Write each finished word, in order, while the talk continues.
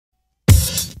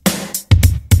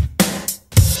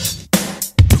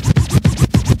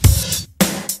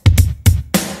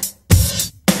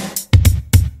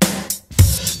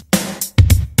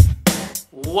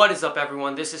What is up,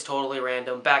 everyone? This is Totally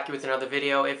Random, back here with another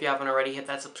video. If you haven't already, hit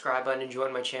that subscribe button and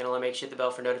join my channel, and make sure you hit the bell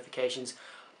for notifications.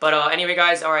 But anyway,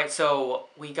 guys, alright, so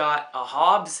we got a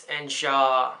Hobbs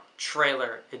Shaw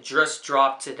trailer. It just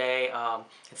dropped today.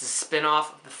 It's a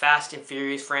spin-off of the Fast and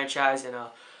Furious franchise, and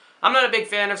I'm not a big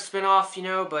fan of spin-off, you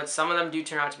know, but some of them do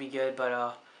turn out to be good.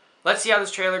 But let's see how this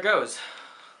trailer goes.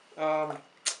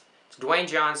 It's Dwayne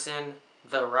Johnson,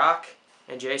 The Rock,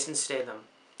 and Jason Statham.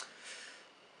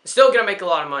 Still gonna make a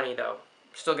lot of money, though.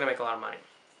 Still gonna make a lot of money.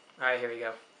 Alright, here we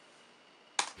go.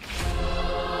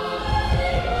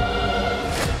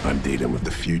 I'm dealing with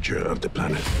the future of the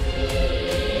planet.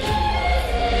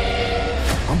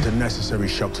 I'm the necessary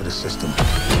shock to the system.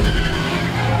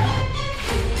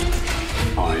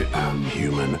 I am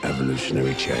human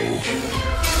evolutionary change.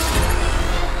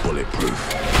 Bulletproof.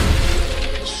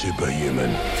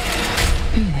 Superhuman.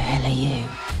 Who the hell are you?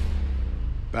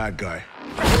 Bad guy.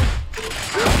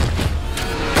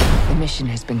 The mission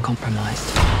has been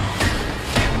compromised.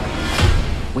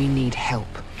 We need help.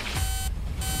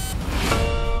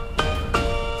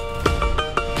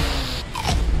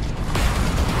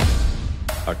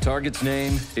 Our target's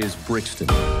name is Brixton.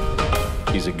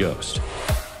 He's a ghost.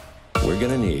 We're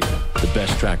gonna need the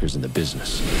best trackers in the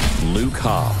business. Luke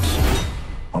Hobbs.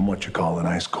 I'm what you call an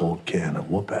ice-cold can of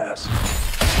whoop-ass.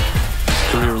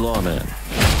 Career lawman.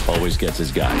 Always gets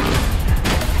his guy.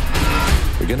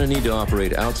 We're gonna need to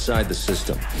operate outside the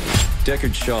system.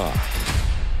 Deckard Shaw.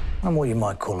 I'm what you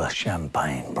might call a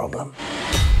champagne problem.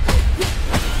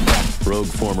 Rogue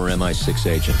former MI6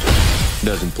 agent.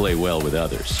 Doesn't play well with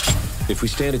others. If we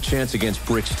stand a chance against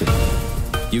Brixton,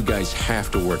 you guys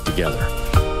have to work together.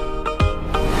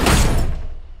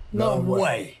 No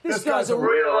way. This guy's a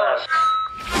real ass.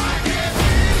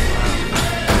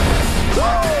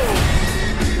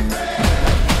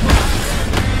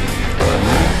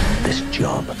 This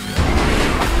job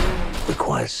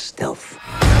requires stealth.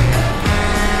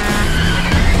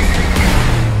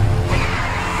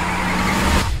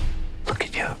 Look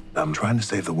at you. I'm trying to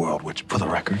save the world, which, for the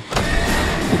record,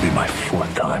 will be my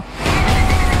fourth time.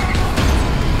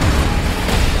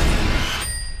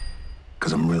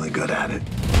 Because I'm really good at it.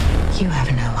 You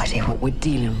have no idea what we're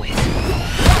dealing with.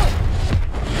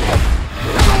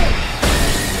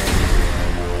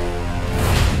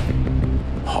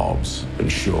 Hobbs and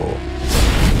Shaw.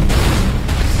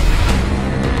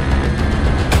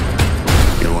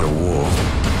 You want a war?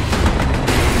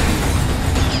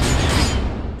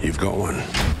 You've got one.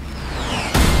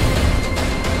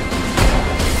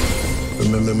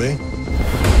 Remember me?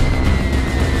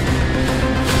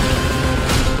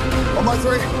 On my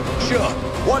three. Sure.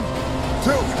 1,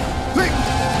 2, 3.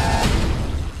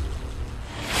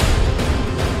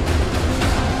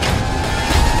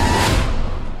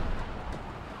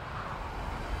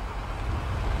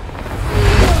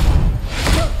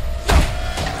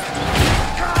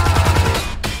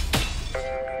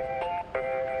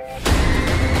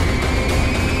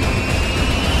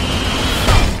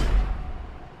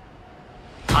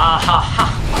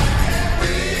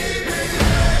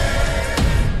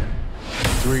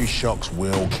 Three shocks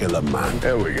will kill a man.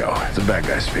 There we go. It's a bad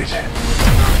guy speech.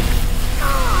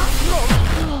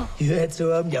 You had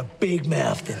to open your big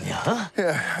mouth, didn't you, huh?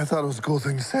 Yeah, I thought it was a cool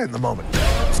thing to say in the moment.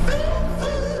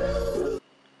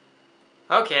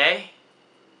 Okay.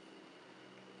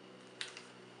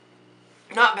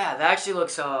 Not bad. That actually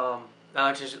looks, I'm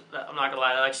not gonna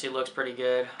lie, that actually looks pretty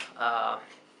good.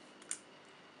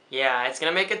 Yeah, it's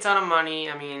gonna make a ton of money.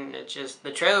 I mean,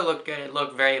 the trailer looked good. It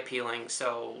looked very appealing.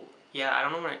 So, yeah, I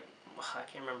don't know when I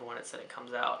can't remember when it said it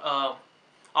comes out.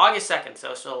 August 2nd,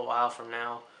 so still a while from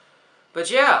now.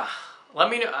 But yeah, let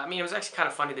me know. I mean, it was actually kind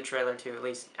of funny, the trailer, too. At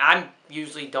least, I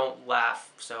usually don't laugh.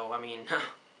 So, I mean,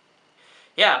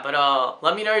 yeah, but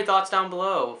let me know your thoughts down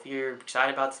below. If you're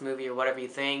excited about this movie or whatever you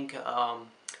think.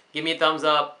 Give me a thumbs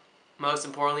up. Most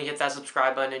importantly, hit that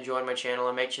subscribe button and join my channel.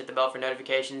 And make sure you hit the bell for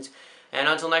notifications. And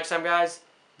until next time, guys,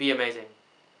 be amazing.